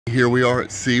Here we are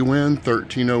at Seawind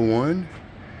 1301.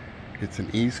 It's an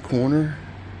east corner,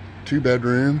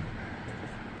 2-bedroom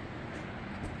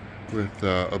with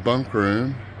a bunk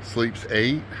room. Sleeps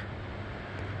 8.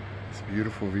 It's a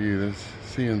beautiful view. There's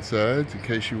sea insides in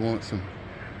case you want some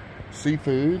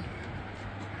seafood.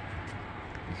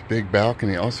 This big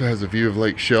balcony also has a view of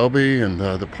Lake Shelby and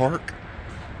the park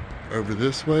over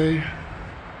this way.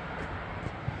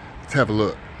 Let's have a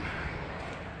look.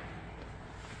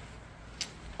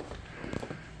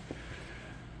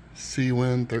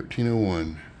 Seawind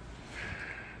 1301.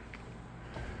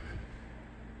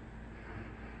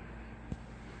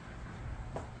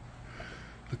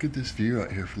 Look at this view right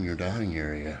here from your dining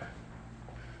area.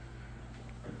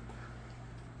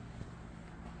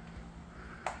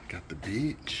 Got the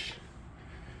beach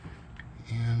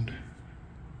and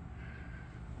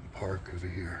the park over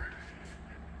here.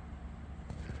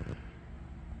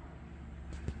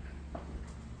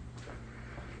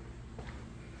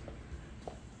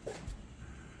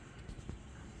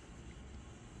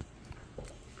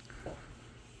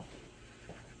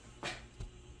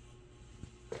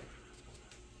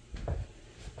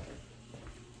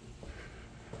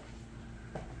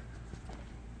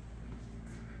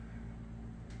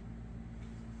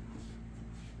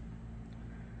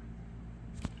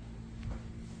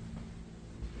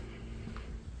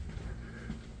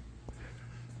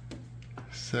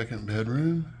 Second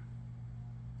bedroom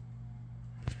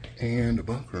and a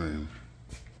bunk room.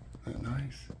 Isn't that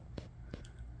nice?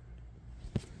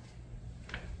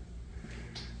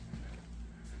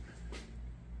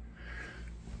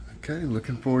 Okay,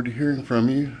 looking forward to hearing from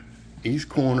you. East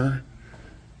corner,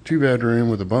 2-bedroom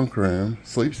with a bunk room.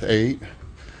 Sleeps 8.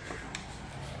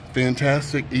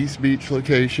 Fantastic East Beach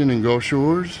location in Gulf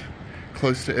Shores.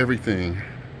 Close to everything.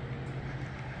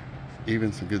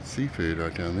 Even some good seafood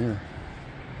right down there.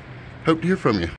 Hope to hear from you.